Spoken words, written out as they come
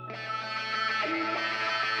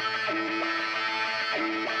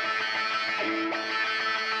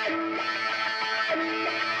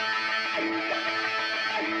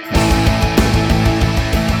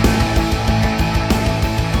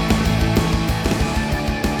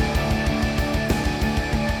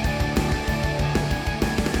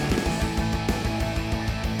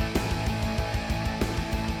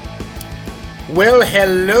Well,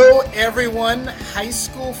 hello everyone. High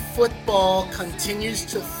school football continues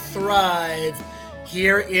to thrive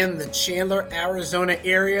here in the Chandler, Arizona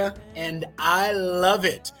area, and I love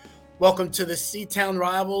it. Welcome to the Seton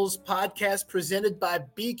Rivals podcast presented by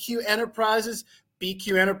BQ Enterprises.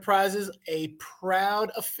 BQ Enterprises, a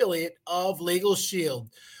proud affiliate of Legal Shield.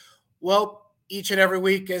 Well, each and every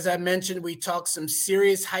week, as I mentioned, we talk some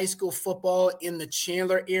serious high school football in the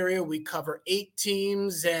Chandler area. We cover 8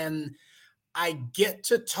 teams, and I get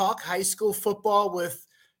to talk high school football with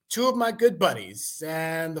 2 of my good buddies.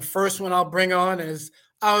 And the first one I'll bring on is,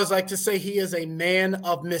 I always like to say, he is a man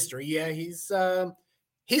of mystery. Yeah, he's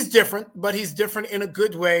different, but he's different in a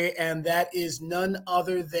good way, and that is none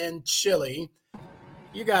other than Chilly.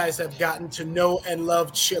 You guys have gotten to know and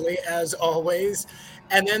love Chilly as always.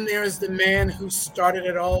 And then there's the man who started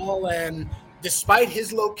it all, and despite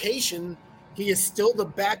his location, he is still the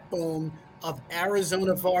backbone of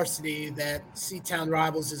Arizona varsity that Seton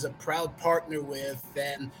Rivals is a proud partner with,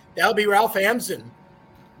 and that'll be Ralph Amsden.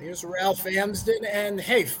 There's Ralph Amsden, and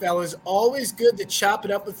hey, fellas, always good to chop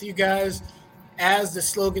it up with you guys. As the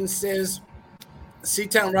slogan says,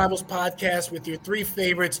 Seton Rivals podcast with your 3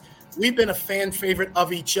 favorites. We've been a fan favorite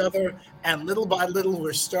of each other, and little by little,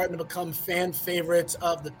 we're starting to become fan favorites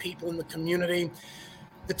of the people in the community.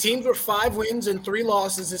 The teams were 5 wins and 3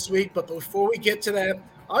 losses this week, but before we get to that,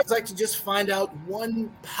 I'd like to just find out one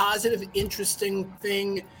positive, interesting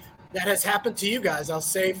thing that has happened to you guys. I'll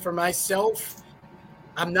say for myself,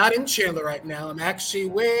 I'm not in Chandler right now. I'm actually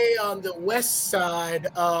way on the west side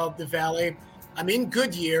of the valley. I'm in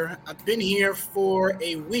Goodyear. I've been here for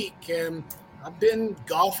a week, and I've been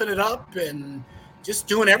golfing it up and just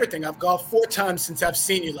doing everything. I've golfed 4 times since I've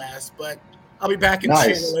seen you last, but I'll be back in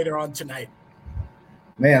Chandler later on tonight.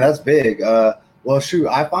 Man, that's big. Well, shoot,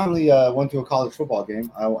 I finally went to a college football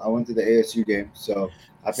game. I went to the ASU game, so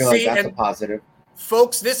I feel like that's a positive.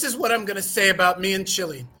 Folks, this is what I'm going to say about me and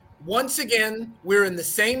Chilly. Once again, we're in the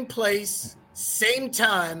same place, same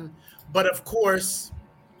time, but of course,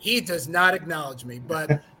 he does not acknowledge me.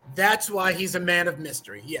 But that's why he's a man of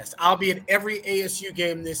mystery. Yes, I'll be at every ASU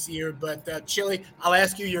game this year, but Chilly, I'll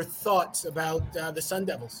ask you your thoughts about the Sun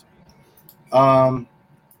Devils.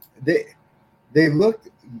 They looked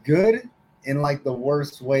good in like the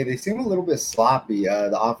worst way. They seemed a little bit sloppy.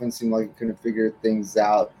 The offense seemed like it couldn't figure things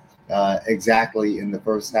out exactly in the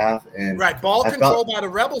first half. And right, ball control by the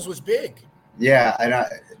Rebels was big. Yeah, and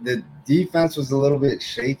the defense was a little bit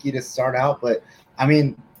shaky to start out, but I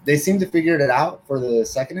mean, they seemed to figure it out for the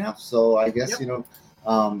second half. So I guess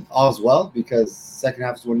all's well, because second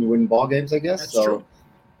half is when you win ball games, I guess. That's so true.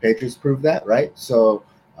 Patriots proved that, right? So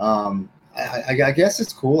I guess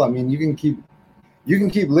it's cool. I mean, you can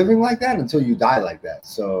keep living like that until you die like that.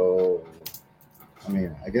 So, I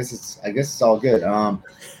mean, I guess it's all good. I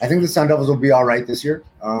think the Sun Devils will be all right this year.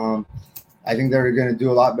 I think they're going to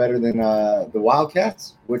do a lot better than the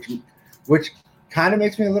Wildcats, which kind of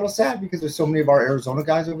makes me a little sad because there's so many of our Arizona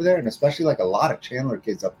guys over there, and especially like a lot of Chandler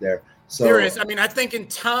kids up there. So there is. I mean, I think in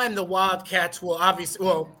time the Wildcats will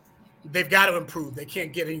they've got to improve. They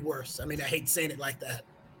can't get any worse. I mean, I hate saying it like that.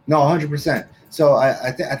 No, 100%. So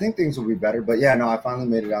I think things will be better. But yeah, no, I finally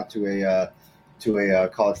made it out to a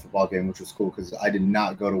college football game, which was cool because I did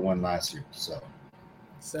not go to one last year. So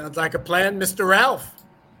sounds like a plan, Mr. Ralph.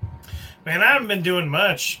 Man, I haven't been doing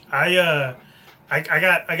much. I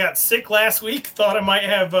got sick last week. Thought I might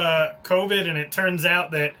have COVID, and it turns out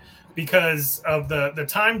that because of the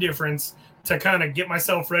time difference, to kind of get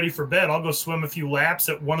myself ready for bed, I'll go swim a few laps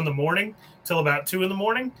at 1 a.m. till about 2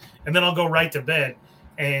 a.m, and then I'll go right to bed.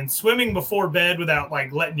 And swimming before bed without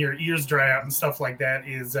like letting your ears dry out and stuff like that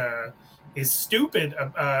is stupid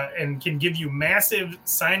and can give you massive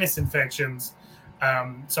sinus infections.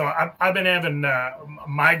 So I've been having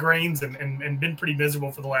migraines and been pretty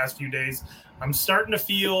miserable for the last few days. I'm starting to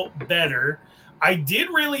feel better. I did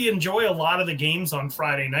really enjoy a lot of the games on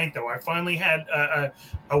Friday night, though. I finally had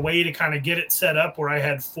a way to kind of get it set up where I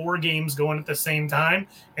had 4 games going at the same time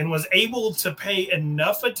and was able to pay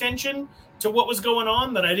enough attention to what was going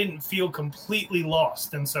on that I didn't feel completely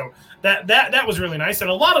lost. And so that was really nice. And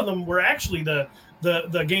a lot of them were actually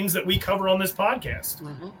the games that we cover on this podcast.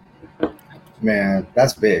 Mm-hmm. Man,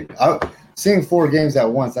 that's big. Seeing 4 games at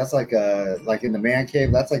once, that's like in the man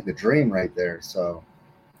cave, that's like the dream right there. So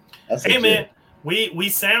that's hey man, we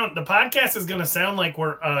sound, the podcast is going to sound like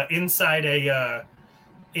we're inside a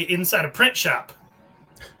print shop.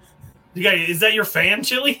 You guys, is that your fan,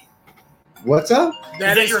 Chilly? What's up?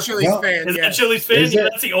 That is Chilly's fan. Is yes. that Chilly's fan? Yeah,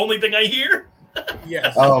 that's the only thing I hear.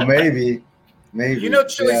 Yes. Oh, maybe. You know,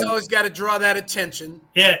 Chilly's always got to draw that attention.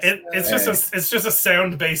 Yeah, it's just a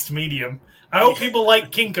sound-based medium. I hope people like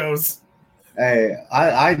Kinko's. Hey,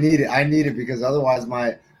 I need it. I need it because otherwise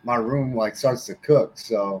my room like starts to cook.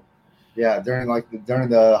 So yeah, during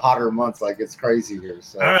the hotter months, like it's crazy here.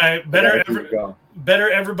 So all right,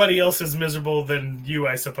 better everybody else is miserable than you,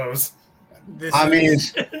 I suppose. I mean,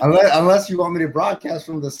 unless you want me to broadcast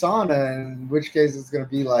from the sauna, in which case it's gonna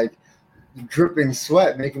be like dripping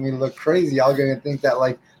sweat, making me look crazy. Y'all gonna think that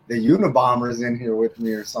like the Unabomber's in here with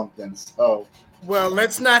me or something. So. Well,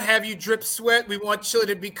 let's not have you drip sweat. We want Chilly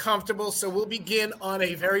to be comfortable, so we'll begin on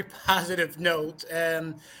a very positive note.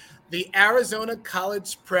 The Arizona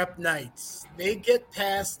College Prep Knights, they get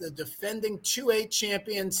past the defending 2A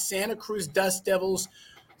champion Santa Cruz Dust Devils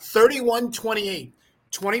 31-28.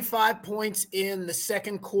 25 points in the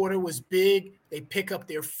second quarter was big. They pick up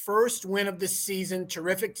their first win of the season.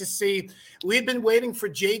 Terrific to see. We've been waiting for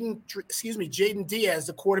Jaden Diaz,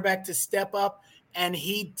 the quarterback, to step up, and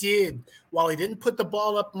he did. While he didn't put the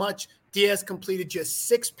ball up much, Diaz completed just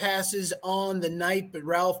 6 passes on the night. But,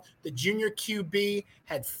 Ralph, the junior QB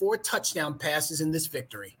had 4 touchdown passes in this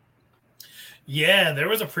victory. Yeah, there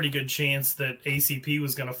was a pretty good chance that ACP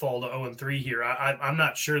was going to fall to 0-3 here. I'm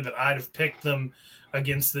not sure that I'd have picked them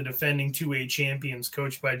against the defending 2A champions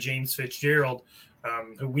coached by James Fitzgerald,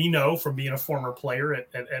 who we know from being a former player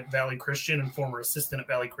at Valley Christian and former assistant at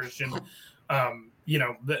Valley Christian.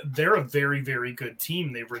 They're a very, very good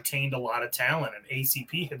team. They've retained a lot of talent, and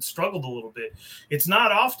ACP had struggled a little bit. It's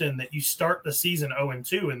not often that you start the season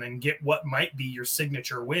 0-2 and then get what might be your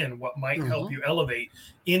signature win, what might help you elevate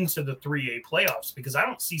into the 3A playoffs, because I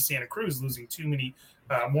don't see Santa Cruz losing too many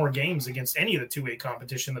more games against any of the 2A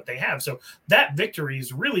competition that they have. So that victory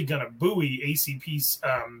is really going to buoy ACP's,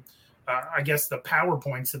 the power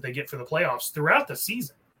points that they get for the playoffs throughout the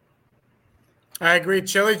season. I agree.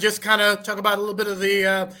 Chilly, just kind of talk about a little bit of the,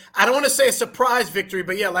 I don't want to say a surprise victory,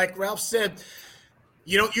 but yeah, like Ralph said,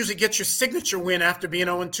 you don't usually get your signature win after being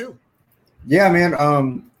 0-2. Yeah, man.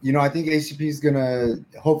 I think ACP is going to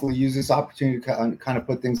hopefully use this opportunity to kind of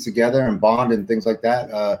put things together and bond and things like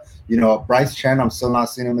that. Bryce Chen, I'm still not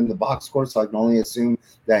seeing him in the box score, so I can only assume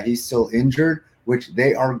that he's still injured, which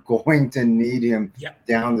they are going to need him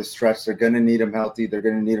down the stretch. They're going to need him healthy. They're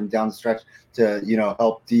going to need him down the stretch to,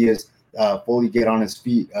 help Diaz fully get on his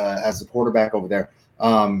feet as the quarterback over there.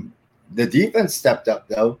 The defense stepped up,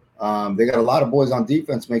 though. They got a lot of boys on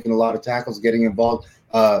defense making a lot of tackles, getting involved.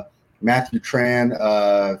 Matthew Tran,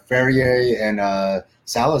 Ferrier, and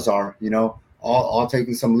Salazar, all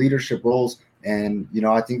taking some leadership roles. And,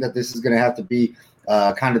 I think that this is going to have to be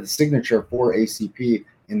kind of the signature for ACP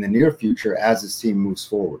in the near future as this team moves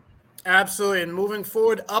forward. Absolutely. And moving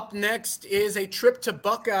forward, up next is a trip to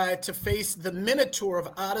Buckeye to face the Minotaur of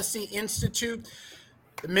Odyssey Institute.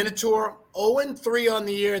 The Minotaur 0-3 on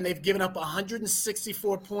the year, and they've given up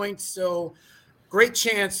 164 points. So great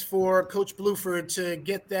chance for Coach Bluford to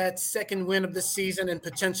get that second win of the season, and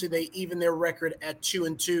potentially they even their record at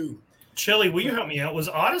 2-2. Chilly, will you help me out? Was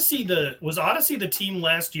Odyssey the team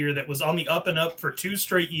last year that was on the up and up for 2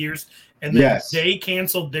 straight years, and then they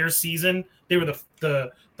canceled their season? They were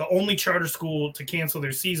the only charter school to cancel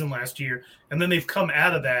their season last year, and then they've come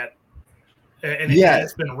out of that, and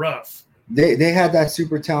it's been rough. They had that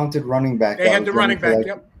super talented running back. They had the running back,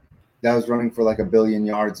 that was running for like 1 billion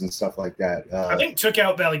yards and stuff like that. I think took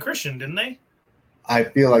out Valley Christian, didn't they? I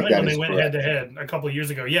feel like that when they went head to head a couple of years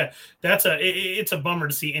ago. Yeah, it's a bummer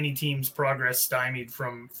to see any team's progress stymied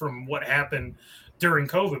from what happened during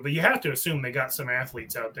COVID. But you have to assume they got some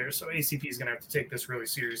athletes out there, so ACP is going to have to take this really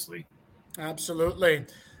seriously. Absolutely.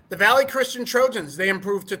 The Valley Christian Trojans, they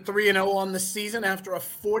improved to 3-0 on the season after a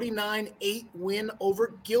 49-8 win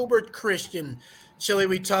over Gilbert Christian. Chilly,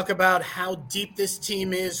 we talk about how deep this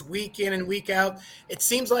team is week in and week out. It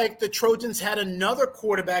seems like the Trojans had another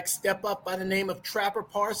quarterback step up by the name of Trapper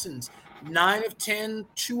Parsons. 9 of 10,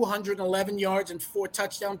 211 yards and 4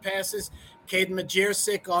 touchdown passes. Caden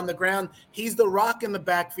Majersic on the ground. He's the rock in the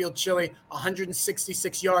backfield, Chilly,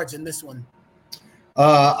 166 yards in this one.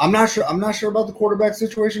 I'm not sure about the quarterback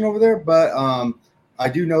situation over there, but I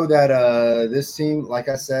do know that this team, like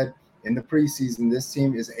I said in the preseason, this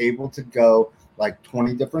team is able to go like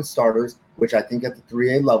 20 different starters, which I think at the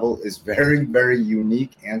 3A level is very, very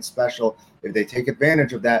unique and special. If they take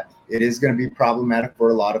advantage of that, it is going to be problematic for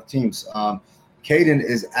a lot of teams. Caden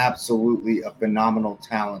is absolutely a phenomenal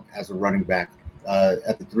talent as a running back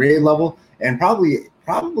at the 3A level, and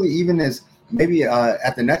probably even as maybe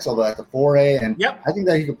at the next level, at the 4A. And I think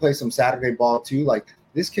that he could play some Saturday ball too. Like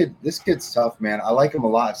this kid's tough, man. I like him a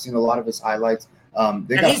lot. I've seen a lot of his highlights. And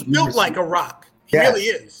he's built like a rock. He really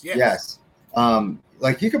is. Yes.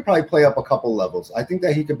 Like he could probably play up a couple levels. I think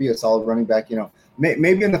that he could be a solid running back,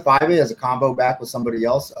 maybe in the 5A as a combo back with somebody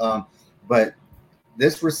else. But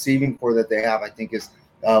this receiving core that they have, I think, is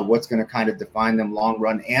what's going to kind of define them long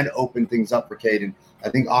run and open things up for Caden. I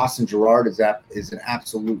think Austin Gerard is an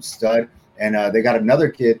absolute stud. And they got another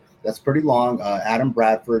kid that's pretty long, Adam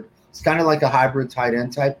Bradford. It's kind of like a hybrid tight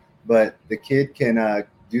end type, but the kid can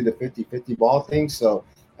do the 50-50 ball thing. So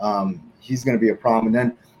he's going to be a problem. And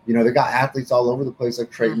then, they got athletes all over the place like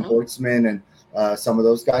Trayton Hortzman and some of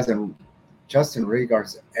those guys. And Justin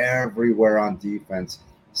Regar's everywhere on defense,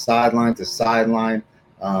 sideline to sideline.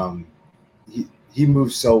 He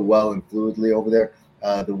moves so well and fluidly over there.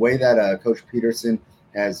 The way that Coach Peterson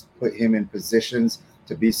has put him in positions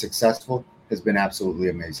to be successful has been absolutely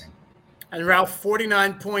amazing. And Ralph,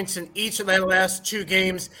 49 points in each of their last 2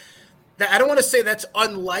 games. I don't want to say that's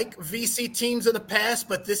unlike VC teams of the past,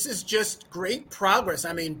 but this is just great progress.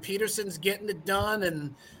 I mean, Peterson's getting it done,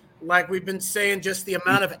 and like we've been saying, just the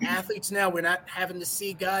amount of athletes now, we're not having to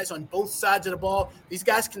see guys on both sides of the ball. These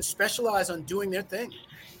guys can specialize on doing their thing.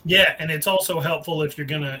 Yeah, and it's also helpful if you're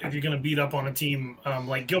gonna beat up on a team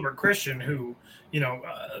like Gilbert Christian, who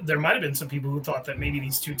there might have been some people who thought that maybe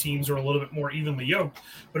these two teams are a little bit more evenly yoked.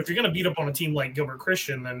 But if you're going to beat up on a team like Gilbert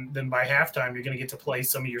Christian, then by halftime you're going to get to play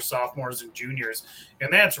some of your sophomores and juniors,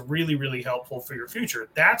 and that's really, really helpful for your future.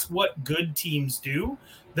 That's what good teams do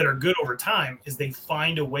that are good over time, is they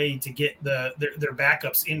find a way to get their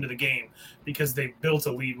backups into the game because they've built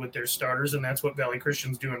a lead with their starters, and that's what Valley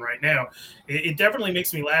Christian's doing right now. It definitely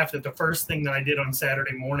makes me laugh that the first thing that I did on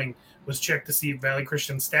Saturday morning was check to see if Valley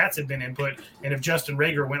Christian's stats had been input and if Justin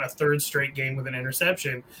Rager went a 3rd straight game with an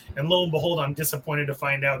interception. And lo and behold, I'm disappointed to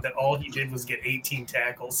find out that all he did was get 18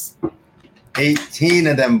 tackles. 18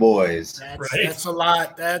 of them boys. That's a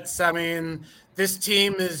lot. This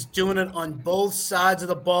team is doing it on both sides of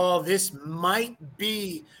the ball. This might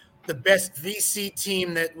be the best VC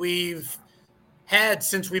team that we've had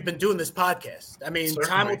since we've been doing this podcast. I mean, certainly.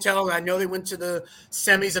 Time will tell. I know they went to the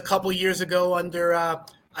semis a couple years ago under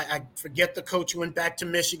I forget the coach who went back to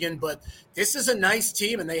Michigan, but this is a nice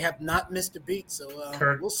team, and they have not missed a beat. So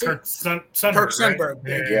we'll see. Kirk Sundberg.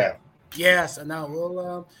 Right? Yeah. Yes, and now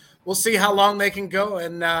we'll see how long they can go.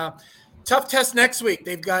 And tough test next week.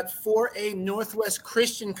 They've got 4A Northwest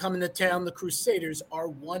Christian coming to town. The Crusaders are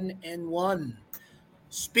 1-1.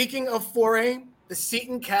 Speaking of 4A, the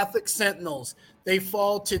Seton Catholic Sentinels, they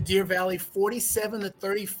fall to Deer Valley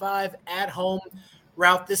 47-35 at home.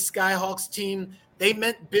 Ralph, this Skyhawks team, they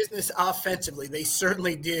meant business offensively. They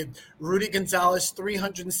certainly did. Rudy Gonzalez,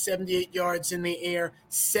 378 yards in the air,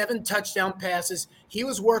 7 touchdown passes. He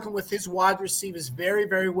was working with his wide receivers very,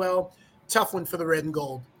 very well. Tough one for the red and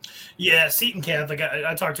gold. Yeah, Seton Catholic.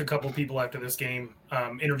 I talked to a couple of people after this game,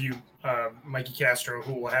 interviewed Mikey Castro,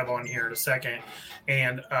 who we'll have on here in a second.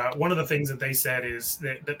 And one of the things that they said is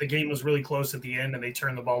that the game was really close at the end, and they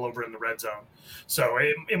turned the ball over in the red zone. So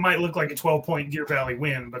it might look like a 12-point Deer Valley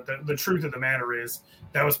win, but the truth of the matter is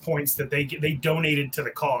that was points that they donated to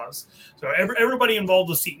the cause. So everybody involved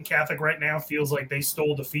with Seton Catholic right now feels like they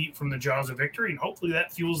stole defeat from the jaws of victory, and hopefully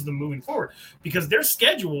that fuels them moving forward, because their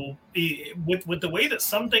schedule, with the way that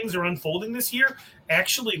some things are unfolding this year,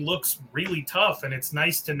 actually looks really tough, and it's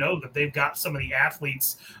nice to know that they've got some of the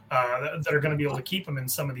athletes that are going to be able to keep them in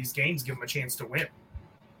some of these games, give them a chance to win.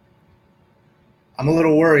 I'm a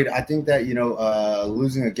little worried. I think that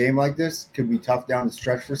losing a game like this could be tough down the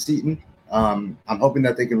stretch for Seton. I'm hoping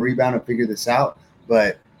that they can rebound and figure this out,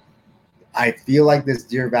 but I feel like this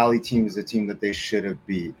Deer Valley team is a team that they should have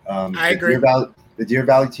beat. I agree. The Deer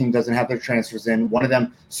Valley team doesn't have their transfers in. One of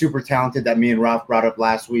them, super talented, that me and Ralph brought up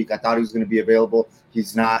last week. I thought he was going to be available.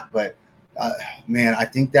 He's not. But, man, I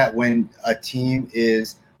think that when a team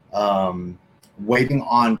is waiting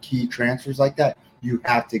on key transfers like that, you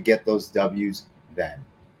have to get those W's then.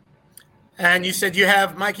 And you said you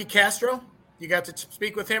have Mikey Castro? You got to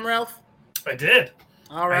speak with him, Ralph? I did.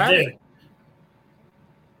 All right. I did.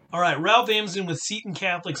 All right, Ralph Amsden with Seton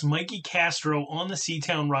Catholic's Mikey Castro on the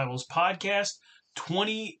C-Town Rivals podcast.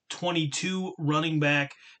 2022 running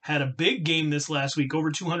back, had a big game this last week,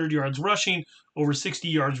 over 200 yards rushing, over 60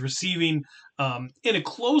 yards receiving, in a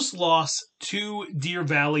close loss to Deer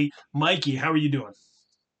Valley. Mikey, how are you doing?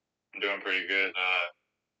 I'm doing pretty good.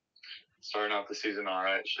 Starting off the season all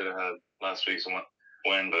right. Should have had last week's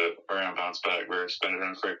win, but we're going to bounce back. We're spending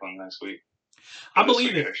in Franklin next week. I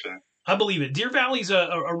believe it. Actually. I believe it. Deer Valley's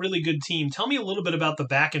a really good team. Tell me a little bit about the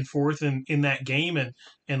back and forth in that game and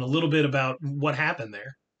a little bit about what happened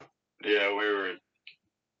there. Yeah,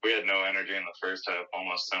 we had no energy in the first half,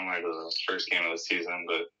 almost similar to the first game of the season,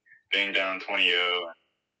 but being down 20-0 and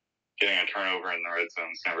getting a turnover in the red zone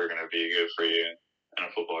is never going to be good for you in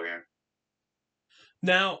a football game.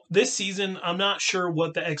 Now, this season, I'm not sure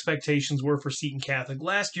what the expectations were for Seton Catholic.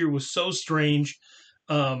 Last year was so strange.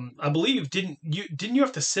 I believe didn't you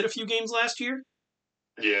have to sit a few games last year?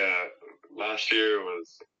 Yeah, last year it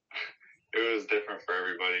was different for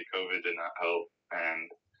everybody. COVID did not help, and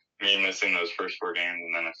me missing those first 4 games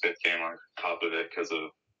and then a 5th game on top of it because of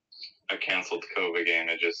a canceled COVID game.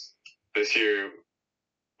 This year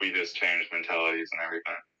we just changed mentalities and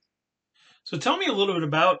everything. So tell me a little bit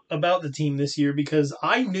about the team this year, because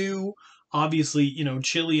I knew, obviously,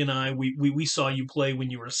 Chilly and I, we saw you play when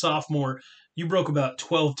you were a sophomore. You broke about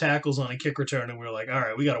 12 tackles on a kick return, and we were like, all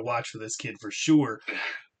right, we got to watch for this kid for sure.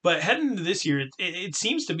 But heading into this year, it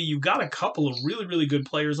seems to be you've got a couple of really, really good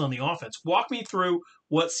players on the offense. Walk me through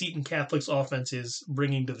what Seton Catholic's offense is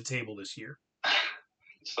bringing to the table this year.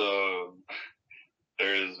 So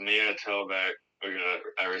there's me at tailback. We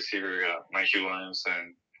got our receiver, we got Mikey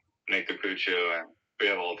Williamson, Nick Capuccio, and we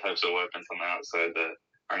have all types of weapons on the outside that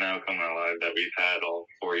are now coming alive that we've had all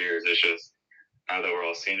 4 years. It's just now that we're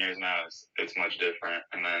all seniors now, it's much different.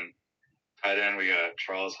 And then tight end, we got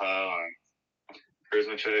Charles Hile and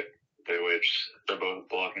Kuzmachek, which they're both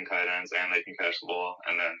blocking tight ends and they can catch the ball.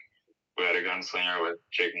 And then we had a gunslinger with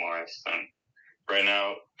Jake Morris. And right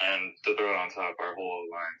now, and to throw it on top, our whole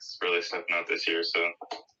line's really stepping up this year. So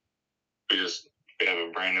we have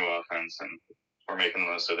a brand new offense and we're making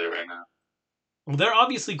the most of it right now. Well, they're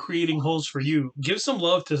obviously creating holes for you. Give some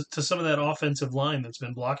love to some of that offensive line that's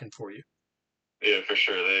been blocking for you. Yeah, for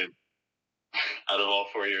sure. Out of all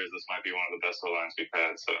 4 years, this might be one of the best lines we've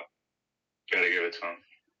had. So got to give it to them.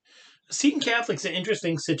 Seton Catholic's an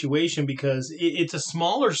interesting situation because it's a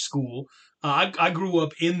smaller school. I grew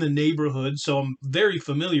up in the neighborhood, so I'm very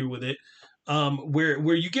familiar with it.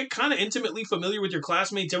 Where you get kind of intimately familiar with your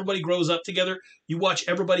classmates. Everybody grows up together. You watch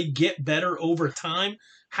everybody get better over time.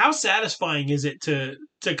 How satisfying is it to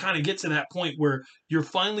kind of get to that point where you're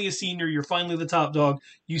finally a senior, you're finally the top dog,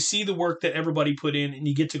 you see the work that everybody put in, and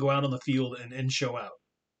you get to go out on the field and show out?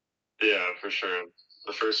 Yeah, for sure.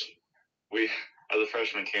 As a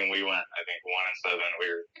freshman team, we went, I think, 1-7.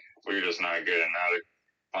 We were just not good, and now to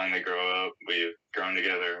finally grow up, we've grown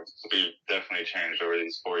together. We've definitely changed over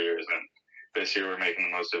these 4 years, and this year we're making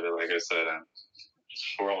the most of it, like I said, and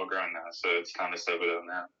we're all grown now, so it's time to step it up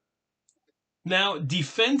now. Now,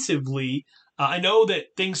 defensively, I know that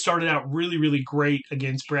things started out really, really great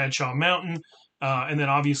against Bradshaw Mountain, and then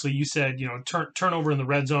obviously you said, turnover in the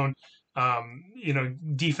red zone,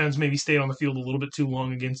 defense maybe stayed on the field a little bit too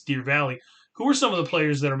long against Deer Valley. Who are some of the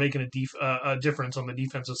players that are making a difference on the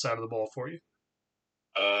defensive side of the ball for you?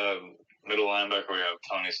 Middle linebacker, we have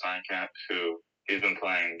Tony Steinkamp, who he's been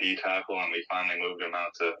playing D tackle, and we finally moved him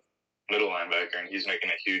out to middle linebacker, and he's making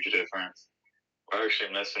a huge difference. We're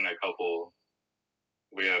actually missing a couple.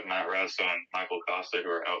 We have Matt Rasso and Michael Costa who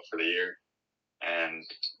are out for the year, and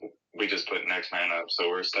we just put next man up, so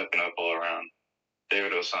we're stepping up all around.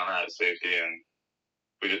 David Osana at safety,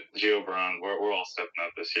 and Gio Brown. We're all stepping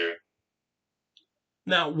up this year.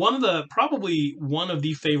 Now, probably one of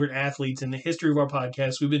the favorite athletes in the history of our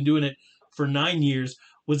podcast, we've been doing it for 9 years,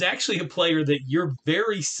 was actually a player that you're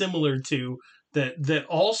very similar to that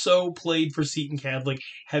also played for Seton Catholic.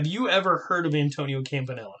 Have you ever heard of Antonio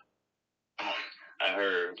Campanella? I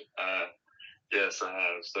heard. Yes, I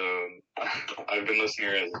have. So I've been listening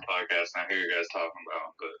to your guys' podcast, and I hear you guys talking about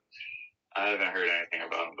him, but I haven't heard anything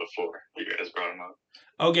about him before you guys brought him up.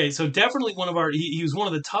 Okay, so definitely he was one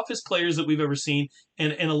of the toughest players that we've ever seen,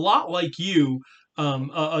 and a lot like you,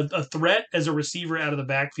 a threat as a receiver out of the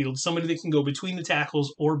backfield, somebody that can go between the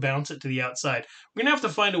tackles or bounce it to the outside. We're going to have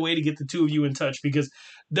to find a way to get the two of you in touch, because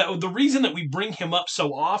the reason that we bring him up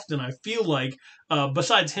so often, I feel like,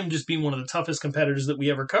 besides him just being one of the toughest competitors that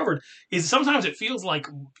we ever covered, is sometimes it feels like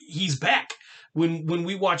he's back. When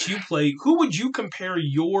we watch you play, who would you compare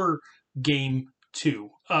your game to?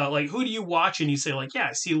 Who do you watch and you say, yeah,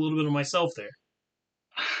 I see a little bit of myself there?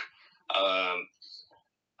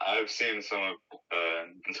 I've seen some of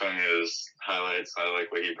Antonio's highlights. I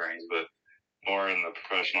like what he brings, but more in the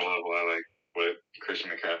professional level, I like what Christian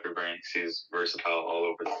McCaffrey brings. He's versatile all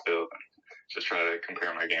over the field, and just try to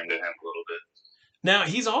compare my game to him a little bit. Now,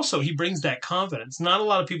 he brings that confidence. Not a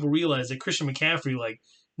lot of people realize that Christian McCaffrey,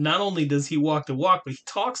 not only does he walk the walk, but he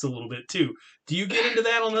talks a little bit too. Do you get into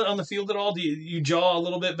that on the field at all? Do you jaw a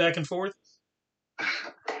little bit back and forth?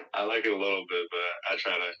 I like it a little bit, but I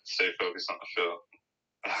try to stay focused on the field.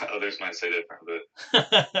 Others might say different,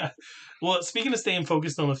 but well, speaking of staying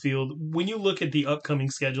focused on the field, when you look at the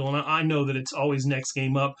upcoming schedule, and I know that it's always next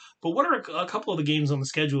game up, but what are a couple of the games on the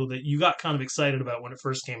schedule that you got kind of excited about when it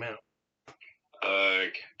first came out?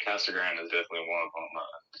 Casa Grande is definitely one of them.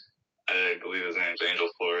 I believe his name's Angel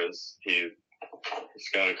Flores. He's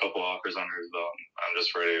got a couple offers under his belt. I'm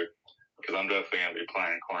just because I'm definitely going to be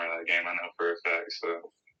playing corner that game. I know for a fact.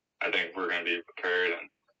 So I think we're going to be prepared,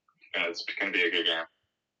 and it's going to be a good game.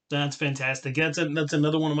 That's fantastic. That's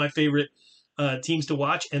another one of my favorite teams to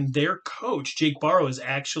watch. And their coach, Jake Barrow, is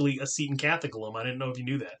actually a Seton Catholic alum. I didn't know if you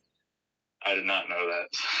knew that. I did not know that.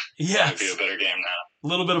 Yes. It's going to be a better game now. A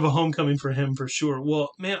little bit of a homecoming for him for sure. Well,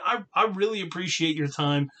 man, I really appreciate your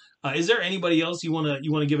time. Is there anybody else you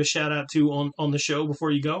wanna give a shout out to on the show before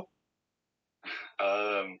you go?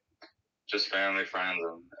 Just family, friends,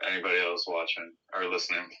 and anybody else watching or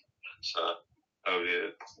listening. So that would be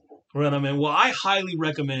it. Right on, man. Well, I highly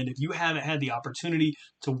recommend, if you haven't had the opportunity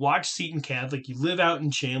to watch Seton Catholic, you live out in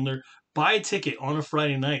Chandler, buy a ticket on a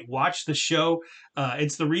Friday night. Watch the show.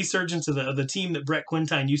 It's the resurgence of the team that Brett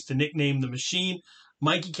Quintyne used to nickname the Machine.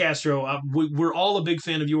 Mikey Castro, we're all a big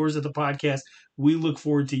fan of yours at the podcast. We look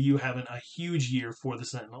forward to you having a huge year for the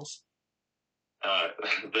Sentinels.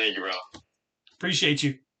 Thank you, Ralph. Appreciate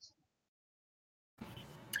you.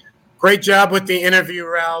 Great job with the interview,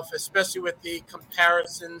 Ralph, especially with the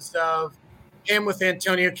comparisons of him with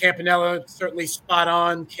Antonio Campanella. Certainly spot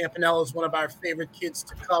on. Campanella is one of our favorite kids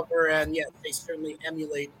to cover, and yes, they certainly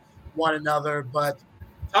emulate one another. But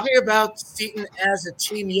talking about Seton as a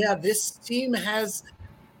team, yeah, this team has,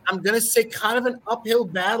 I'm going to say, kind of an uphill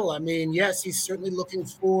battle. I mean, yes, he's certainly looking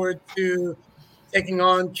forward to taking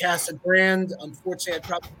on Casa Grande. Unfortunately, I'd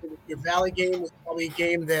probably say your Valley game was probably a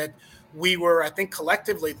game that we were, I think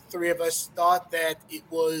collectively, the three of us thought that it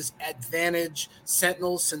was advantage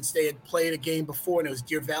Sentinels since they had played a game before, and it was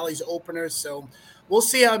Deer Valley's opener. So we'll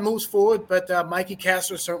see how it moves forward. But Mikey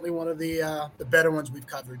Castro is certainly one of the better ones we've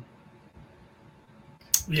covered.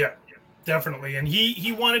 Yeah, definitely. And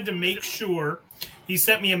he wanted to make sure, he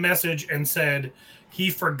sent me a message and said he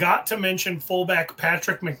forgot to mention fullback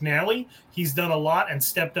Patrick McNally. He's done a lot and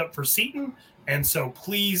stepped up for Seton. And so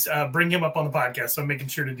please bring him up on the podcast. So I'm making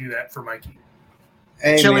sure to do that for Mikey.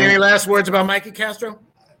 Hey, Chilly, any last words about Mikey Castro?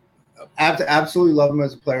 Absolutely love him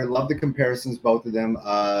as a player. Love the comparisons, both of them.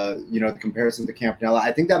 The comparison to Campanella.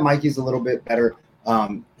 I think that Mikey's a little bit better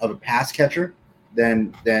of a pass catcher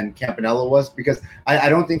than Campanella was, because I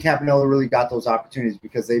don't think Campanella really got those opportunities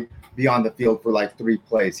because they'd be on the field for like 3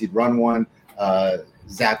 plays. He'd run one,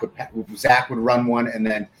 Zach would run one, and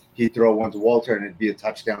then he'd throw one to Walter, and it'd be a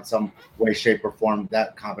touchdown some way, shape, or form.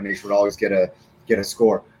 That combination would always get a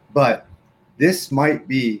score. But this might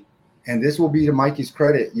be, and this will be to Mikey's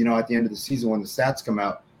credit, at the end of the season when the stats come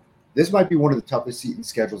out, this might be one of the toughest Seton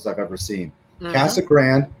schedules I've ever seen. Mm-hmm. Casa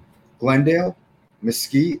Grande, Glendale,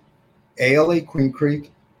 Mesquite, ALA Queen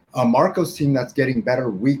Creek, a Marcos team that's getting better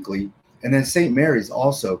weekly, and then St. Mary's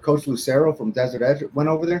also. Coach Lucero from Desert Edge went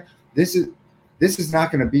over there. This is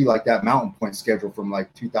not going to be like that Mountain Point schedule from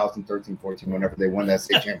like 2013-14 whenever they won that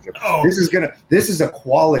state championship. This is a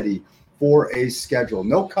quality for a schedule.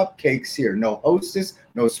 No cupcakes here, no hostess,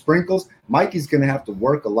 no sprinkles. Mikey's going to have to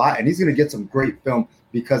work a lot, and he's going to get some great film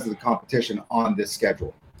because of the competition on this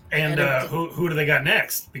schedule. And who do they got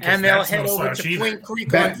next? Because and they'll head over to Queen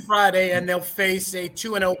Creek on Friday, and they'll face a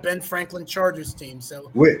 2-0 Ben Franklin Chargers team.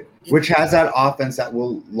 So which has that offense that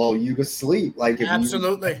will lull you to sleep. Like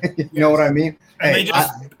absolutely, you know what I mean? And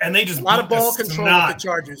they just a lot of ball control with the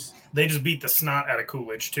Chargers. They just beat the snot out of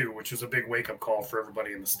Coolidge too, which is a big wake up call for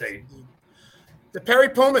everybody in the state. The Perry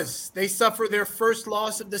Pumas, they suffer their first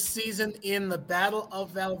loss of the season in the Battle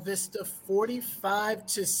of Val Vista,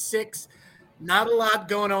 45-6. Not a lot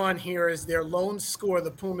going on here as their lone score,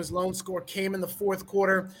 the Pumas' lone score, came in the fourth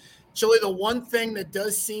quarter. Chilly, the one thing that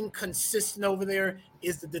does seem consistent over there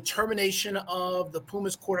is the determination of the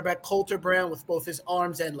Pumas quarterback, Colter Brown, with both his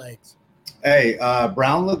arms and legs. Hey,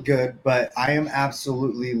 Brown looked good, but I am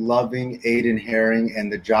absolutely loving Aiden Herring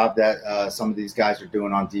and the job that some of these guys are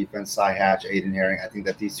doing on defense. Cy Hatch, Aiden Herring. I think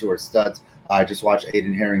that these two are studs. I just watched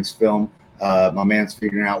Aiden Herring's film. My man's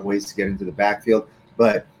figuring out ways to get into the backfield.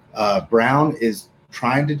 But Brown is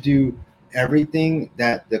trying to do everything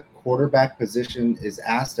that the quarterback position is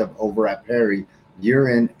asked of over at Perry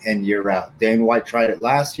year in and year out. Dane White tried it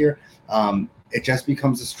last year. It just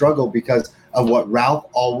becomes a struggle because of what Ralph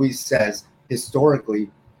always says.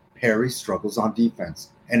 Historically, Perry struggles on defense,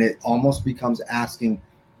 and it almost becomes asking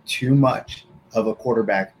too much of a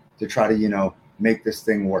quarterback to try to, make this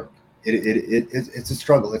thing work. It's a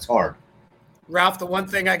struggle. It's hard. Ralph, the one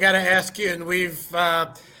thing I got to ask you, and we've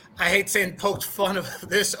I hate saying poked fun of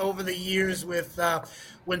this over the years with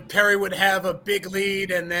when Perry would have a big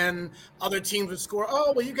lead and then other teams would score.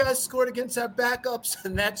 Oh, well, you guys scored against our backups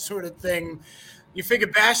and that sort of thing. You figure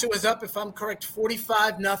Basha was up, if I'm correct,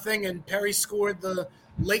 45-0, and Perry scored the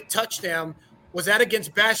late touchdown. Was that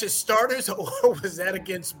against Basha's starters or was that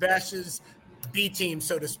against Basha's B team,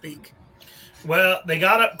 so to speak? Well, they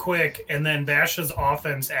got up quick, and then Basha's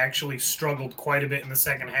offense actually struggled quite a bit in the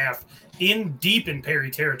second half, deep in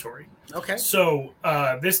Perry territory. Okay. So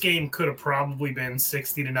this game could have probably been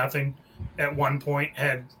 60-0 at one point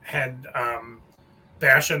had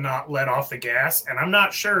Basha not let off the gas. And I'm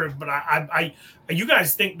not sure, but I you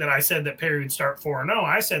guys think that I said that Perry would start 4-0.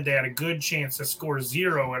 I said they had a good chance to score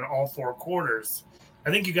 0 in all 4 quarters.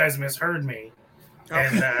 I think you guys misheard me.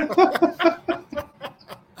 And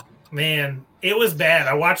man, it was bad.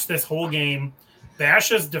 I watched this whole game.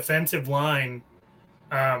 Basha's defensive line,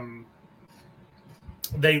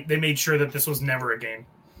 they made sure that this was never a game.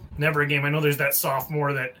 Never a game. I know there's that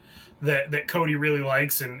sophomore that Cody really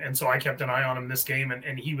likes, and so I kept an eye on him this game,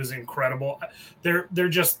 and he was incredible. They're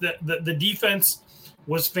just the defense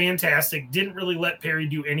was fantastic. Didn't really let Perry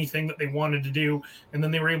do anything that they wanted to do, and then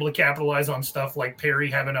they were able to capitalize on stuff like Perry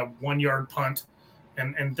having a 1-yard punt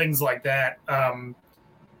and things like that.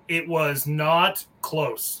 It was not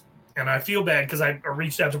close, and I feel bad because I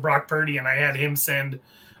reached out to Brock Purdy and I had him send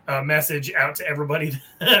a message out to everybody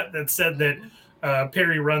that said that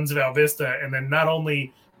Perry runs Val Vista, and then not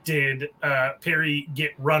only did Perry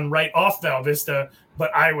get run right off Val Vista,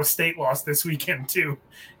 but Iowa State lost this weekend too,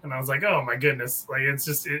 and I was like, oh my goodness, like it's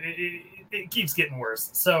just it keeps getting worse.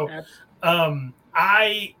 So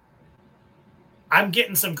I'm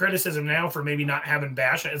getting some criticism now for maybe not having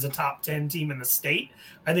Basha as a top 10 team in the state.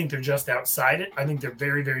 I think they're just outside it. I think they're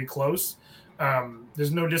very, very close.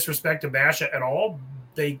 There's no disrespect to Basha at all.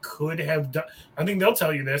 They could have done – I think they'll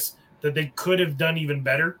tell you this, that they could have done even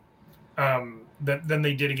better than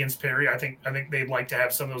they did against Perry. I think they'd like to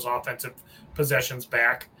have some of those offensive possessions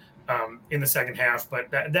back in the second half.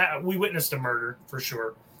 But that we witnessed a murder for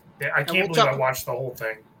sure. I can't believe I watched the whole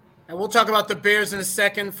thing. And we'll talk about the Bears in a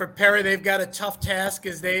second. For Perry, they've got a tough task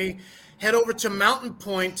as they head over to Mountain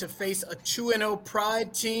Point to face a 2-0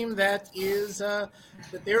 Pride team that is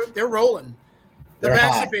they're rolling. The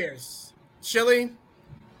Basha Bears. Chilly,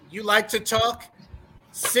 you like to talk.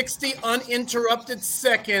 60 uninterrupted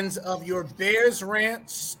seconds of your Bears rant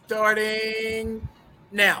starting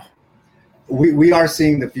now. We are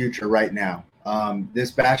seeing the future right now.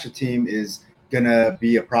 This Basha team is going to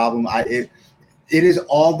be a problem. It is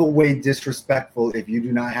all the way disrespectful if you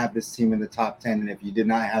do not have this team in the top 10 and if you did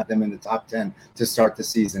not have them in the top 10 to start the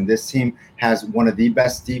season. This team has one of the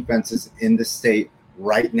best defenses in the state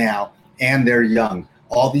right now, and they're young.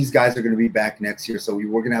 All these guys are going to be back next year, so we're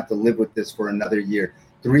going to have to live with this for another year.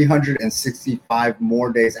 365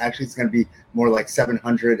 more days. Actually, it's going to be more like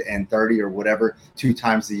 730 or whatever 2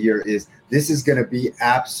 times a year is. This is going to be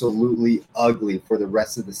absolutely ugly for the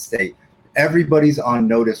rest of the state. Everybody's on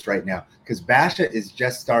notice right now because Basha is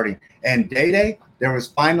just starting. And Day-Day, there was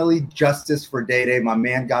finally justice for Day-Day. My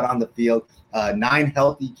man got on the field, 9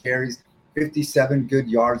 healthy carries, 57 good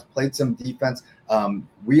yards, played some defense.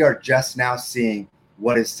 We are just now seeing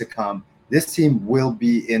what is to come. This team will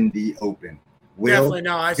be in the open. Definitely,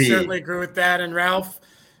 no, I certainly agree with that. And Ralph,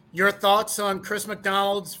 your thoughts on Chris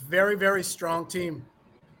McDonald's very, very strong team?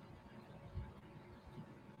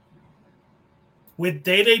 With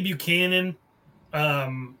Day-Day Buchanan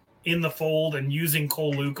in the fold and using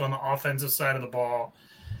Cole Luke on the offensive side of the ball,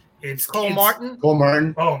 Cole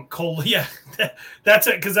Martin. Oh, Cole, yeah, that's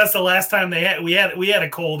it. Because that's the last time we had a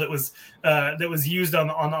Cole that was used on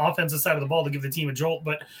the offensive side of the ball to give the team a jolt.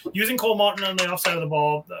 But using Cole Martin on the offside of the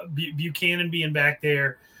ball, Buchanan being back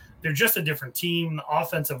there, they're just a different team. The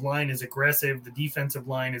offensive line is aggressive. The defensive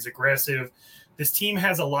line is aggressive. This team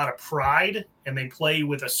has a lot of pride, and they play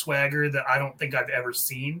with a swagger that I don't think I've ever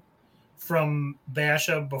seen from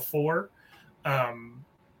Basha before. And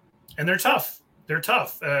they're tough. They're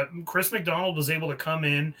tough. Chris McDonald was able to come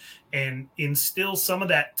in and instill some of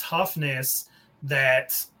that toughness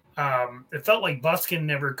that it felt like Buskin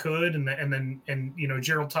never could. And then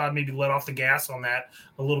Gerald Todd maybe let off the gas on that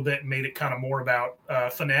a little bit and made it kind of more about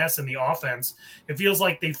finesse in the offense. It feels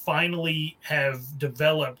like they finally have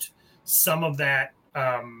developed some of that.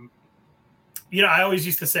 I always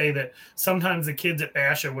used to say that sometimes the kids at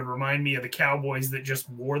Basha would remind me of the Cowboys that just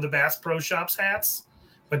wore the Bass Pro Shops hats,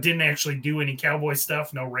 but didn't actually do any cowboy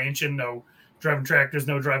stuff. No ranching, no driving tractors,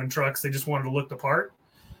 no driving trucks. They just wanted to look the part.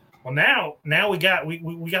 Well, now we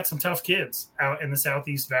got some tough kids out in the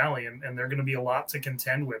Southeast Valley, and they're going to be a lot to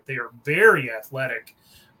contend with. They are very athletic,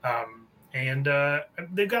 and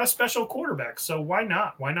they've got a special quarterback. So why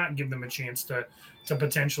not? Why not give them a chance to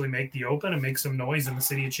potentially make the open and make some noise in the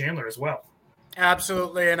city of Chandler as well?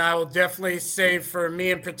 Absolutely, and I will definitely say for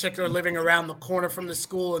me in particular, living around the corner from the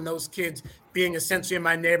school and those kids being essentially in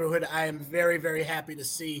my neighborhood, I am very, very happy to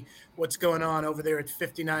see what's going on over there at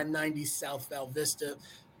 5990 South Val Vista.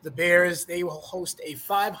 The Bears, they will host a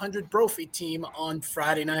 500 Brophy team on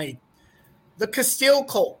Friday night. The Casteel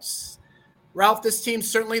Colts. Ralph, this team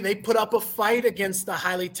certainly, they put up a fight against the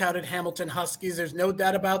highly touted Hamilton Huskies. There's no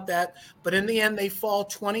doubt about that. But in the end, they fall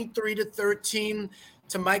 23-13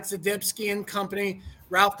 to Mike Zadebski and company.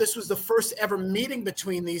 Ralph, this was the first ever meeting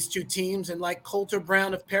between these two teams. And like Coulter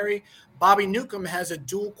Brown of Perry, Bobby Newcomb has a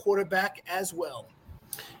dual quarterback as well.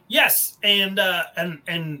 Yes, and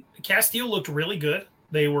Casteel looked really good.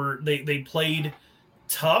 They played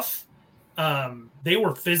tough. They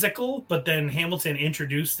were physical, but then Hamilton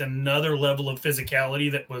introduced another level of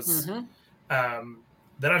physicality that was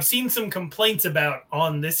that I've seen some complaints about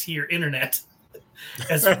on this here internet.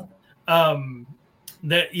 So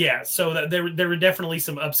that there were definitely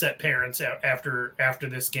some upset parents after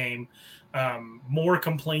this game. More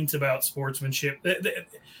complaints about sportsmanship.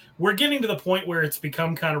 We're getting to the point where it's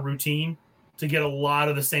become kind of routine to get a lot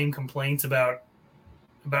of the same complaints about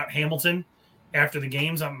Hamilton after the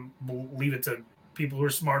games. We'll leave it to people who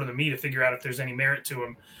are smarter than me to figure out if there's any merit to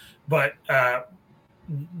them. But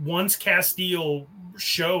once Casteel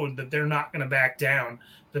showed that they're not going to back down,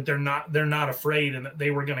 that they're not afraid, and that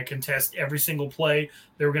they were going to contest every single play,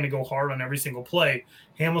 they were going to go hard on every single play,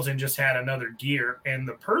 Hamilton just had another gear. And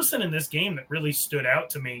the person in this game that really stood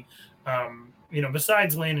out to me,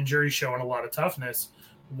 besides Landon Jury showing a lot of toughness,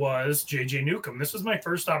 was J.J. Newcomb. This was my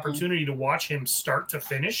first opportunity to watch him start to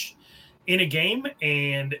finish in a game.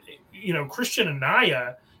 And, Christian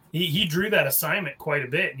Anaya, he drew that assignment quite a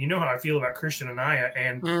bit. And you know how I feel about Christian Anaya.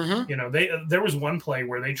 And, there was one play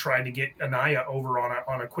where they tried to get Anaya over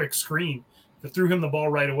on a quick screen that threw him the ball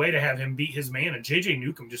right away to have him beat his man. And J.J.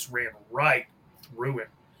 Newcomb just ran right through it,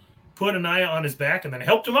 put Anaya on his back, and then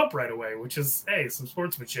helped him up right away, which is, hey, some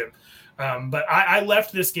sportsmanship. But I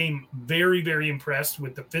left this game very, very impressed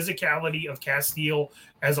with the physicality of Casteel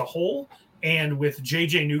as a whole, and with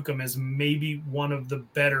J.J. Newcomb as maybe one of the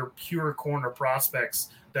better pure corner prospects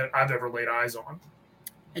that I've ever laid eyes on.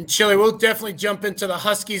 And Chilly, we'll definitely jump into the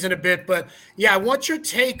Huskies in a bit, but yeah, I want your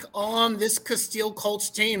take on this Casteel Colts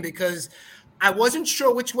team, because I wasn't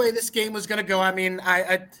sure which way this game was going to go. I mean,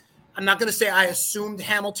 I'm not going to say I assumed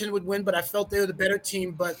Hamilton would win, but I felt they were the better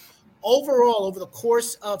team. But overall, over the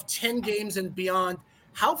course of 10 games and beyond,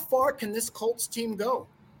 how far can this Colts team go?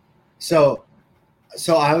 So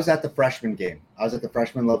I was at the freshman game. I was at the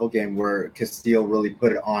freshman level game where Casteel really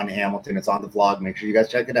put it on Hamilton. It's on the vlog. Make sure you guys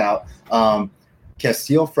check it out.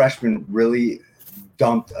 Casteel freshmen really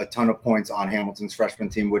dumped a ton of points on Hamilton's freshman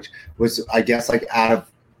team, which was, I guess, like out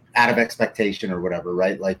of expectation or whatever,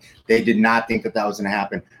 right? Like they did not think that was going to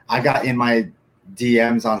happen. I got in my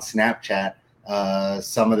DMs on Snapchat.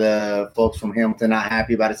 Some of the folks from Hamilton not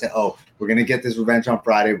happy about it said, "Oh, we're going to get this revenge on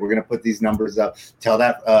Friday. We're going to put these numbers up. Tell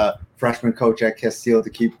that freshman coach at Casteel to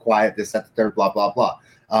keep quiet, this, that, the third, blah, blah, blah."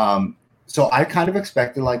 So I kind of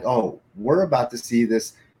expected like, oh, we're about to see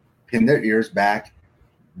this pin their ears back.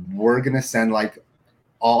 We're going to send like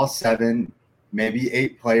all 7, maybe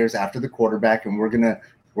 8 players after the quarterback, and we're going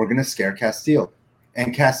to scare Casteel.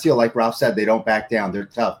 And Casteel, like Ralph said, they don't back down. They're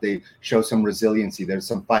tough. They show some resiliency. There's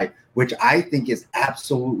some fight, which I think is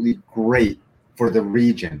absolutely great for the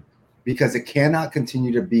region, because it cannot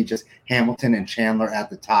continue to be just Hamilton and Chandler at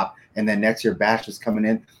the top, and then next year Basha is coming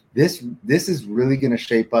in. This is really going to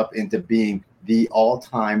shape up into being the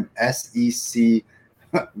all-time SEC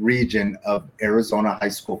region of Arizona high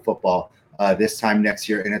school football this time next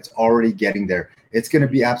year, and it's already getting there. It's going to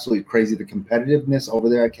be absolutely crazy. The competitiveness over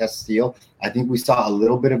there at Casteel, I think we saw a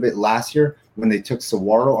little bit of it last year when they took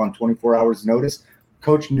Saguaro on 24 hours notice.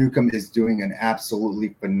 Coach Newcomb is doing an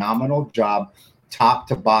absolutely phenomenal job top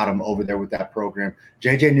to bottom over there with that program.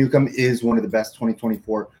 J.J. Newcomb is one of the best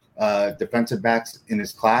 2024 defensive backs in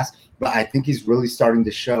his class, but I think he's really starting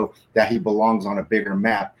to show that he belongs on a bigger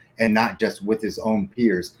map and not just with his own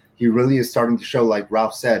peers. He really is starting to show, like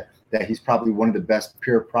Ralph said, that he's probably one of the best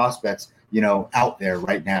pure prospects, out there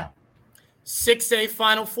right now. 6A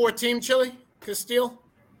Final Four team, Chilly, Casteel?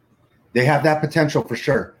 They have that potential for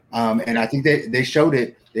sure. And I think they showed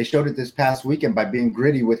it. They showed it this past weekend by being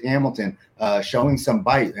gritty with Hamilton, showing some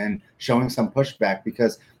bite and showing some pushback,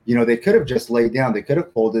 because, they could have just laid down. They could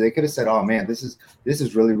have folded. They could have said, "Oh man, this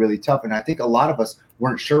is really, really tough." And I think a lot of us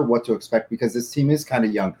weren't sure what to expect, because this team is kind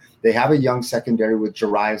of young. They have a young secondary with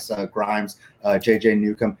Jarius Grimes, J.J.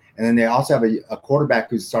 Newcomb, and then they also have a quarterback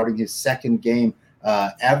who's starting his second game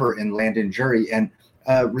ever in Landon Jury, and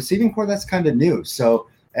receiving core that's kind of new. So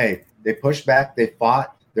hey, they pushed back, they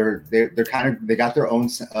fought. They got their own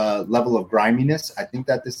level of griminess. I think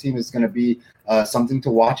that this team is going to be something to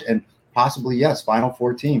watch, and possibly, yes, Final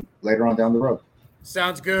Four team later on down the road.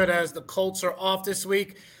 Sounds good, as the Colts are off this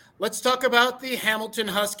week. Let's talk about the Hamilton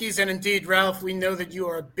Huskies. And indeed, Ralph, we know that you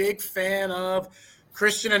are a big fan of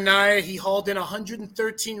Christian Anaya. He hauled in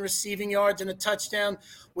 113 receiving yards and a touchdown.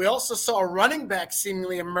 We also saw a running back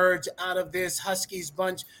seemingly emerge out of this Huskies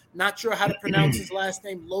bunch. Not sure how to pronounce his last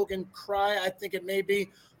name, Logan Cry, I think it may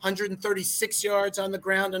be. 136 yards on the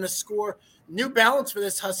ground and a score. New balance for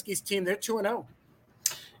this Huskies team. They're 2-0.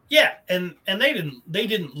 Yeah, and they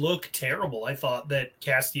didn't look terrible. I thought that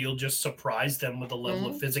Casteel just surprised them with a level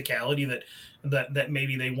of physicality that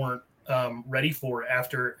maybe they weren't ready for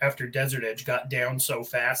after Desert Edge got down so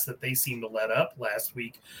fast that they seemed to let up last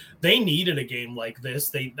week. They needed a game like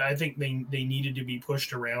this. I think they needed to be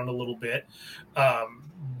pushed around a little bit.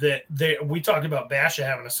 We talked about Basha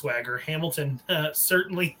having a swagger. Hamilton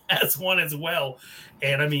certainly has one as well.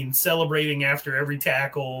 And I mean, celebrating after every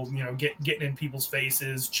tackle, getting in people's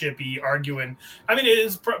faces, chippy, arguing. I mean, it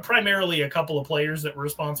is primarily a couple of players that were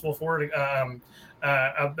responsible for it.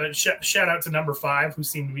 Shout out to number 5, who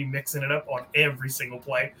seemed to be mixing it up on every single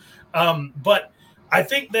play. But I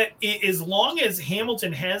think that as long as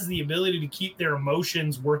Hamilton has the ability to keep their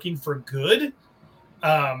emotions working for good,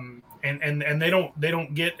 and they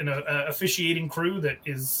don't get an officiating crew that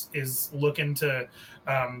is looking to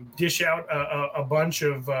dish out a bunch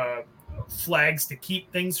of flags to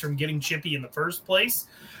keep things from getting chippy in the first place,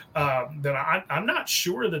 then I'm not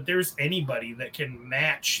sure that there's anybody that can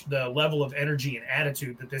match the level of energy and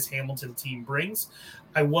attitude that this Hamilton team brings.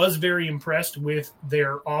 I was very impressed with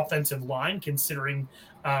their offensive line, considering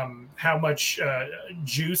how much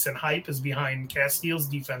juice and hype is behind Casteel's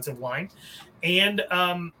defensive line. And,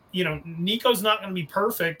 Nico's not going to be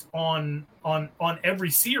perfect on every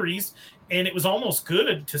series. And it was almost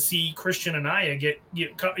good to see Christian Anaya get,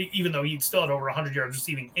 even though he still had over 100 yards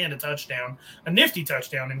receiving and a touchdown, a nifty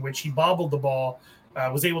touchdown in which he bobbled the ball,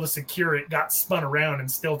 was able to secure it, got spun around, and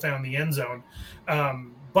still found the end zone.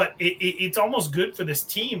 But it's almost good for this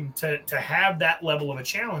team to have that level of a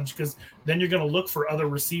challenge, because then you're going to look for other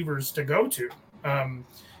receivers to go to.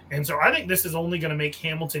 And so I think this is only going to make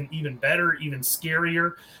Hamilton even better, even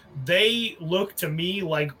scarier. They look to me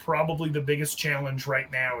like probably the biggest challenge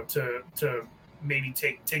right now to maybe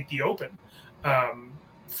take the Open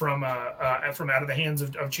from out of the hands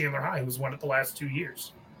of Chandler High, who's won it the last 2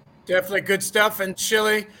 years. Definitely good stuff. And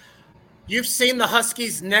Chilly, you've seen the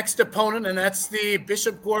Huskies' next opponent, and that's the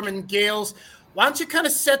Bishop Gorman Gales. Why don't you kind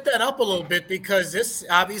of set that up a little bit? Because this,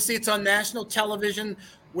 obviously, it's on national television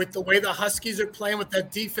with the way the Huskies are playing with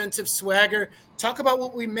that defensive swagger. Talk about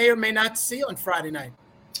what we may or may not see on Friday night.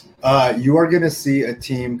 You are going to see a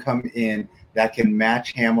team come in that can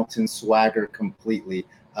match Hamilton's swagger completely.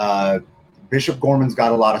 Bishop Gorman's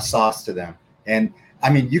got a lot of sauce to them. And, I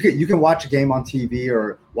mean, you can watch a game on TV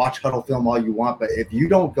or watch huddle film all you want, but if you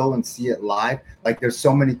don't go and see it live, like, there's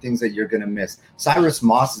so many things that you're going to miss. Cyrus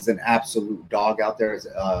Moss is an absolute dog out there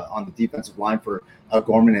on the defensive line for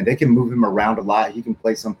Gorman, and they can move him around a lot. He can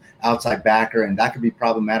play some outside backer, and that could be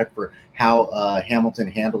problematic for how Hamilton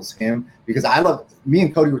handles him, because me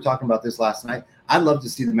and Cody were talking about this last night. I'd love to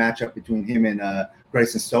see the matchup between him and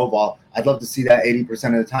Grayson Stovall. I'd love to see that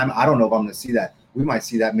 80% of the time. I don't know if I'm going to see that. We might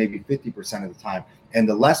see that maybe 50% of the time. And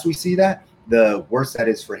the less we see that, the worse that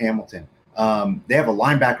is for Hamilton. They have a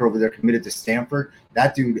linebacker over there committed to Stanford.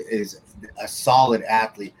 That dude is a solid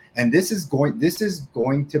athlete. And this is going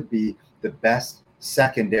to be the best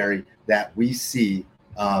secondary that we see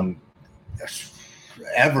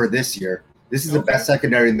ever this year. This is the best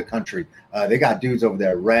secondary in the country. They got dudes over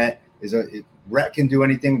there. Rhett can do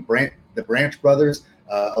anything. The Branch brothers,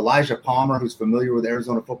 Elijah Palmer, who's familiar with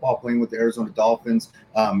Arizona football, playing with the Arizona Dolphins.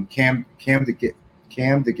 Cam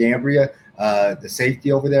DeGambria, the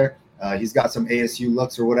safety over there. He's got some ASU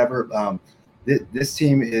looks or whatever. This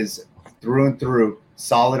team is through and through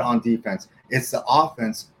solid on defense. It's the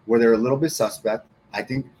offense where they're a little bit suspect. I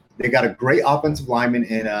think they got a great offensive lineman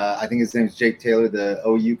in, I think his name is Jake Taylor, the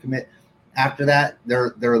OU commit. After that,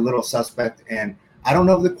 they're a little suspect. And I don't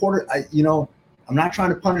know if I'm not trying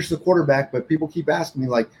to punish the quarterback, but people keep asking me,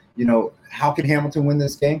 like, how can Hamilton win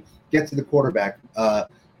this game? Get to the quarterback.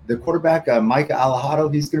 The quarterback, Micah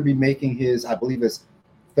Alejado, he's going to be making his, I believe, his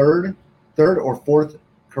third or fourth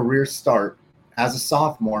career start as a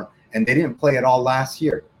sophomore, and they didn't play at all last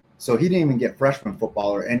year. So he didn't even get freshman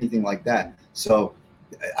football or anything like that. So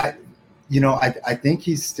I think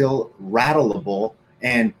he's still rattleable,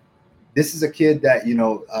 and this is a kid that,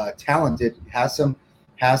 talented, has some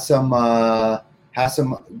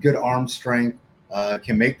good arm strength,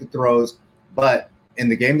 can make the throws. But in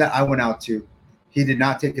the game that I went out to, he did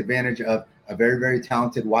not take advantage of a very, very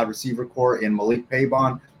talented wide receiver core in Malik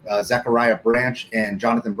Pavon, Zechariah Branch, and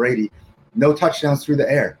Jonathan Brady. No touchdowns through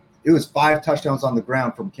the air. It was 5 touchdowns on the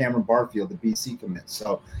ground from Cameron Barfield, the BC commit.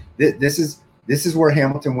 So this is where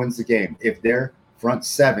Hamilton wins the game. If their front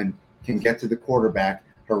 7 can get to the quarterback,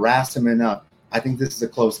 harass him enough, I think this is a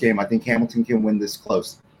close game. I think Hamilton can win this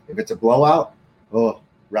close. If it's a blowout,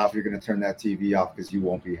 Ralph, you're going to turn that TV off because you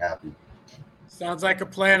won't be happy. Sounds like a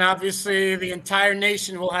plan. Obviously, the entire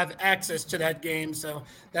nation will have access to that game, so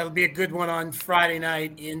that'll be a good one on Friday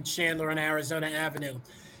night in Chandler on Arizona Avenue.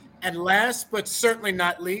 And last but certainly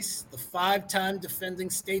not least, the 5-time defending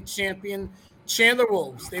state champion Chandler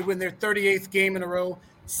Wolves. They win their 38th game in a row,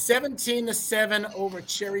 17-7 over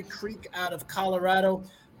Cherry Creek out of Colorado.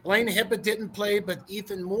 Blaine Hippa didn't play, but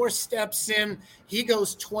Ethan Moore steps in. He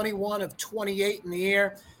goes 21 of 28 in the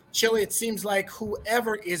air. Chilly, it seems like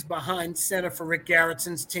whoever is behind center for Rick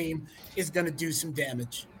Garrett's team is going to do some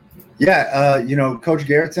damage. Yeah, Coach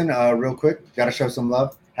Garrettson, real quick, got to show some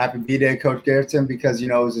love. Happy B-Day, Coach Garrettson, because,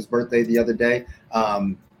 it was his birthday the other day.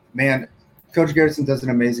 Man, Coach Garrettson does an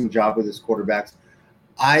amazing job with his quarterbacks.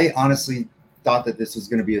 I honestly thought that this was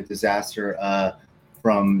going to be a disaster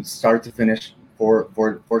from start to finish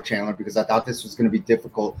for Chandler, because I thought this was going to be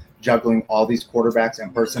difficult juggling all these quarterbacks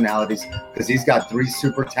and personalities, because he's got 3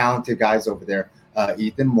 super talented guys over there,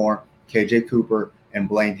 Ethan Moore, KJ Cooper, and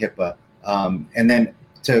Blaine Hippa. And then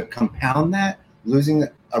to compound that, losing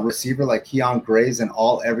a receiver like Keon Gray's an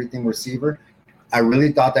all-everything receiver, I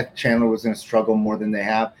really thought that Chandler was going to struggle more than they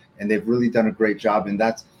have, and they've really done a great job. And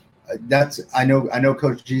that's I know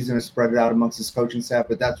Coach G's going to spread it out amongst his coaching staff,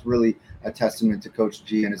 but that's really a testament to Coach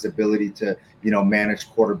G and his ability to, manage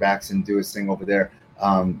quarterbacks and do his thing over there.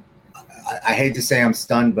 I hate to say I'm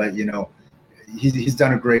stunned, but, he's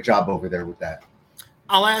done a great job over there with that.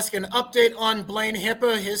 I'll ask an update on Blaine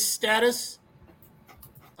Hippa, his status.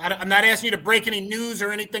 I'm not asking you to break any news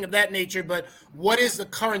or anything of that nature, but what is the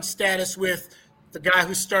current status with the guy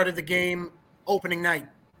who started the game opening night?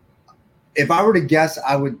 If I were to guess,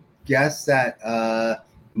 I would guess that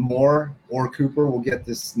Moore or Cooper will get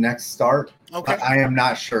this next start. Okay. I am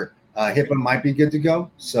not sure. Hippa might be good to go.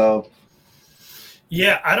 So,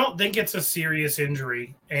 yeah, I don't think it's a serious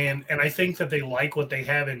injury, and I think that they like what they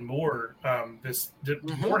have in Moore.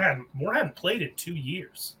 Moore hadn't played in 2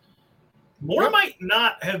 years. Moore might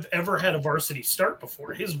not have ever had a varsity start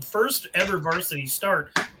before. His first ever varsity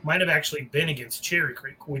start might have actually been against Cherry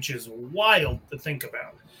Creek, which is wild to think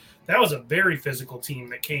about. That was a very physical team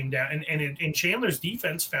that came down, and Chandler's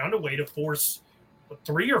defense found a way to force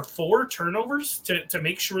 3 or 4 turnovers to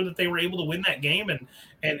make sure that they were able to win that game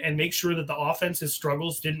and make sure that the offense's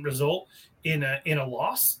struggles didn't result in a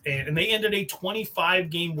loss. And they ended a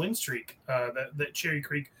 25-game win streak that Cherry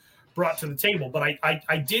Creek brought to the table. But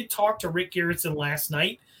I did talk to Rick Garrettson last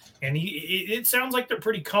night, and it sounds like they're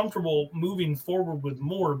pretty comfortable moving forward with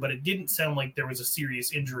Moore, but it didn't sound like there was a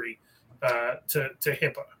serious injury to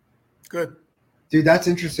Hippa. Good. Dude, that's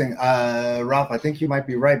interesting. Ralph, I think you might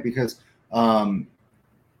be right, because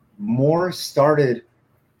Moore started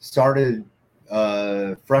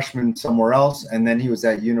freshman somewhere else, and then he was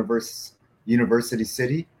at University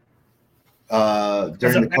City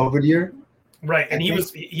during the COVID year. Right, and he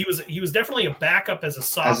was definitely a backup as a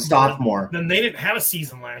sophomore. Then they didn't have a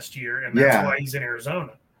season last year, and that's why he's in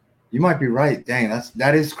Arizona. You might be right. Dang,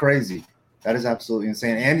 that is crazy. That is absolutely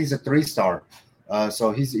insane. And he's a 3-star,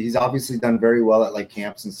 so he's obviously done very well at like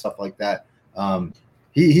camps and stuff like that.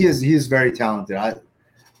 He is very talented.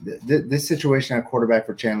 This situation at quarterback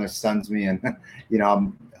for Chandler stuns me, and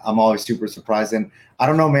I'm always super surprised. And I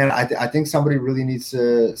don't know, man. I think somebody really needs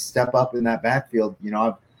to step up in that backfield.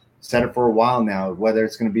 I've said it for a while now, whether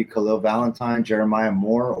it's going to be Khalil Valentine, Jeremiah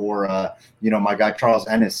Moore, or my guy Charles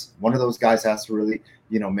Ennis. One of those guys has to really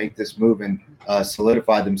make this move and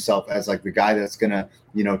solidify themselves as like the guy that's going to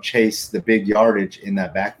chase the big yardage in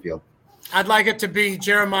that backfield. I'd like it to be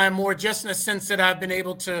Jeremiah Moore, just in the sense that I've been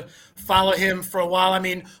able to follow him for a while. I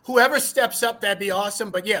mean, whoever steps up, that'd be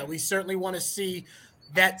awesome. But yeah, we certainly want to see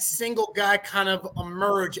that single guy kind of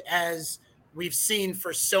emerge, as we've seen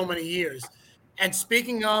for so many years. And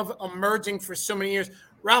speaking of emerging for so many years,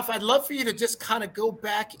 Ralph, I'd love for you to just kind of go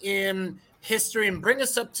back in history and bring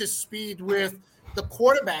us up to speed with the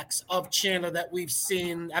quarterbacks of Chandler that we've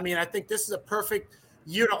seen. I mean, I think this is a perfect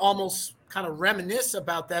year to almost kind of reminisce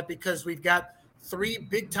about that, because we've got 3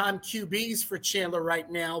 big-time QBs for Chandler right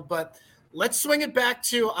now. But let's swing it back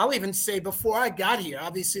to, I'll even say before I got here,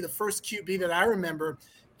 obviously the first QB that I remember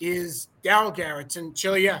is Darryl Garrettson.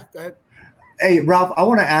 Chilly, yeah, go ahead. Hey, Ralph, I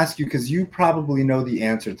want to ask you, because you probably know the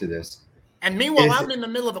answer to this. And meanwhile, I'm in the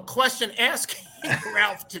middle of a question asking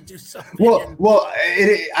Ralph to do something. Well,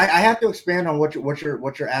 I have to expand on what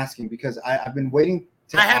you're asking, because I've been waiting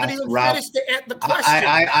I haven't even Ralph. finished the question.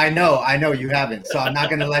 I know you haven't, so I'm not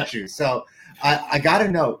going to let you. So I got to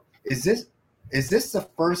know, is this the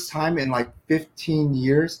first time in like 15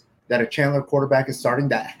 years that a Chandler quarterback is starting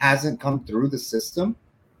that hasn't come through the system?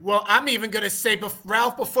 Well, I'm even going to say,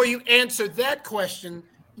 Ralph, before you answer that question,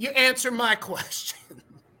 you answer my question.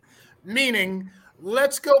 Meaning,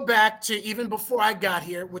 let's go back to even before I got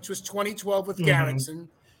here, which was 2012 with Garrettson,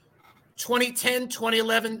 2010,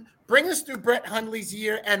 2011. Bring us through Brett Hundley's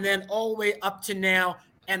year and then all the way up to now,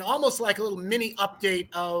 and almost like a little mini update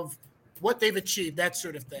of what they've achieved, that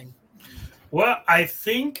sort of thing. Well, I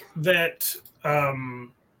think that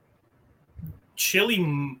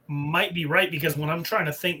Chilly might be right, because when I'm trying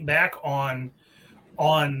to think back on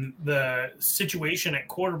the situation at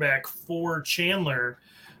quarterback for Chandler,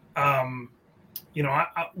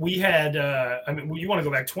 we had, you want to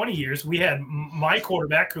go back 20 years, we had my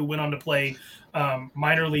quarterback who went on to play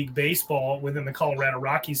minor league baseball within the Colorado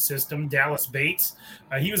Rockies system, Dallas Bates.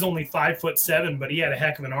 He was only 5'7", but he had a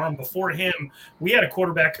heck of an arm. Before him, we had a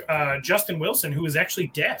quarterback, Justin Wilson, who was actually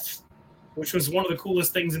deaf, which was one of the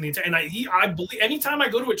coolest things in the entire. And I believe anytime I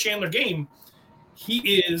go to a Chandler game,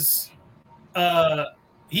 he's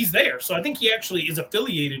there. So I think he actually is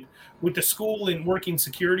affiliated with the school in working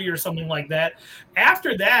security or something like that.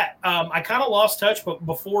 After that, I kind of lost touch, but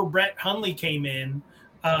before Brett Hundley came in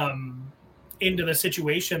into the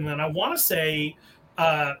situation, and I want to say,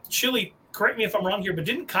 Chilly, correct me if I'm wrong here, but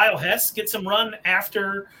didn't Kyle Hess get some run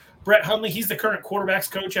after Brett Hundley? He's the current quarterbacks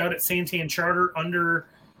coach out at Santan Charter under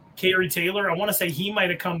Kerry Taylor. I want to say he might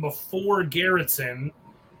have come before Garrettson.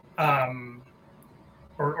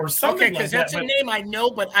 Or something. Okay, because that's a name I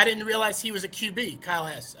know, but I didn't realize he was a QB, Kyle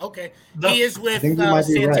Hess. Okay. He is with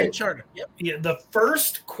Santan Charter. Yep. Yeah, the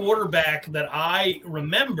first quarterback that I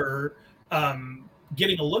remember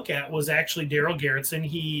getting a look at was actually Daryl Garrettson.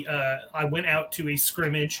 I went out to a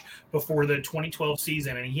scrimmage before the 2012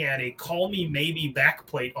 season, and he had a Call Me Maybe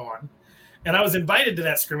backplate on. And I was invited to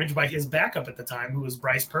that scrimmage by his backup at the time, who was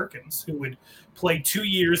Bryce Perkins, who would play 2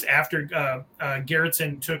 years after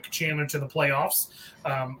Garrettson took Chandler to the playoffs.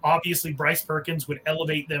 Obviously, Bryce Perkins would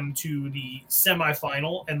elevate them to the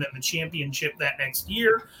semifinal and then the championship that next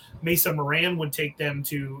year. Mesa Moran would take them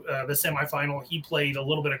to the semifinal. He played a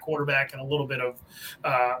little bit of quarterback and a little bit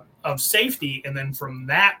of safety. And then from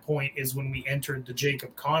that point is when we entered the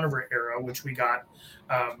Jacob Conover era, which we got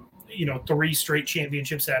 3 straight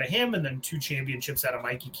championships out of him and then 2 championships out of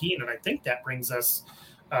Mikey Keene. And I think that brings us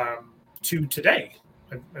to today,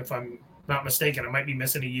 if I'm not mistaken. I might be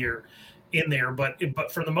missing a year in there, but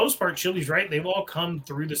for the most part, Chilly's right. They've all come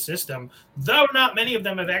through the system, though not many of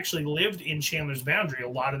them have actually lived in Chandler's boundary. A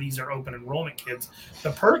lot of these are open enrollment kids.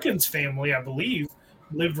 The Perkins family, I believe,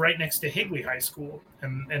 lived right next to Higley High School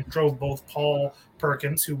and drove both Paul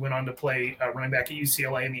Perkins, who went on to play running back at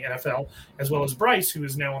UCLA in the NFL, as well as Bryce, who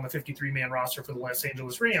is now on the 53-man roster for the Los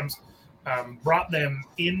Angeles Rams, brought them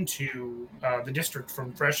into the district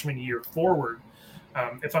from freshman year forward,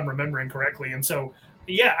 if I'm remembering correctly. And so,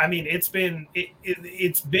 yeah, I mean, it's been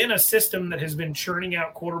a system that has been churning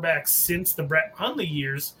out quarterbacks since the Brett Hundley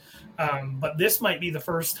years, but this might be the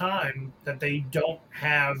first time that they don't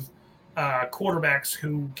have quarterbacks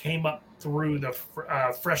who came up through the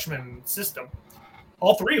freshman system.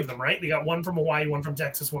 All 3 of them, right? They got one from Hawaii, one from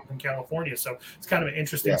Texas, one from California. So it's kind of an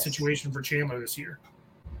interesting situation for Chandler this year.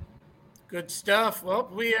 Good stuff. Well,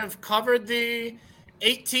 we have covered the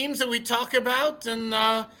 8 teams that we talk about, and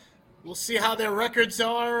we'll see how their records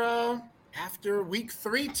are after week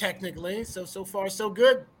 3, technically. So far, so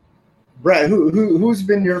good. Brett, who's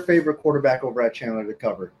been your favorite quarterback over at Chandler to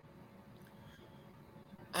cover?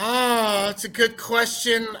 That's a good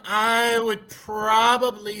question. I would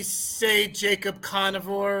probably say Jacob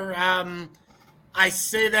Conover. I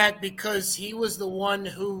say that because he was the one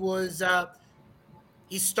who was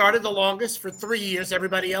he started the longest for 3 years.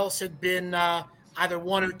 Everybody else had been either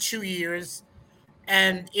 1 or 2 years.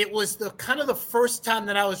 And it was the first time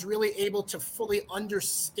that I was really able to fully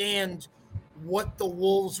understand what the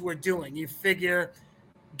Wolves were doing. You figure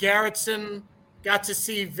Garrettson got to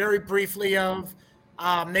see very briefly of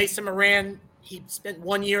Mesa Moran. He spent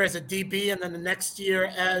 1 year as a DB and then the next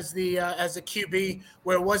year as a QB,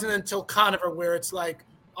 where it wasn't until Conover where it's like,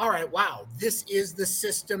 all right, wow, this is the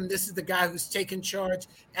system. This is the guy who's taken charge,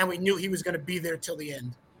 and we knew he was going to be there till the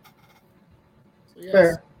end. So,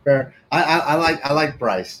 yes. Fair. I like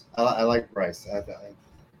Bryce. I like Bryce. I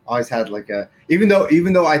always had even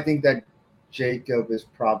though I think that Jacob is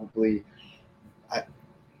probably,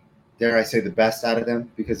 dare I say, the best out of them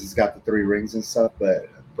because he's got the 3 rings and stuff. But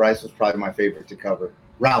Bryce was probably my favorite to cover.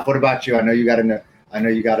 Ralph, what about you? I know you got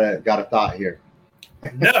a thought here.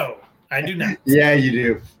 No, I do not. Yeah, you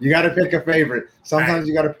do. You got to pick a favorite. Sometimes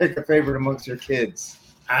you got to pick a favorite amongst your kids.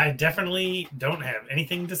 I definitely don't have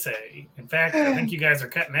anything to say. In fact, I think you guys are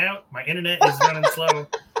cutting out. My internet is running slow.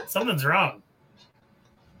 Something's wrong.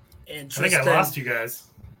 I think I lost you guys.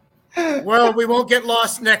 Well, we won't get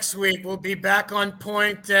lost next week. We'll be back on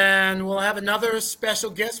point, and we'll have another special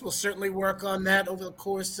guest. We'll certainly work on that over the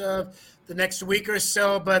course of the next week or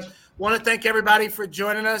so. But want to thank everybody for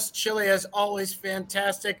joining us. Chilly, as always,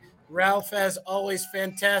 fantastic. Ralph, as always,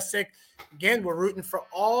 fantastic. Again, we're rooting for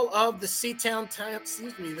all of the Seatown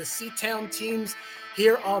teams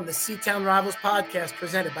here on the Seatown Rivals podcast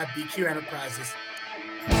presented by BQ Enterprises.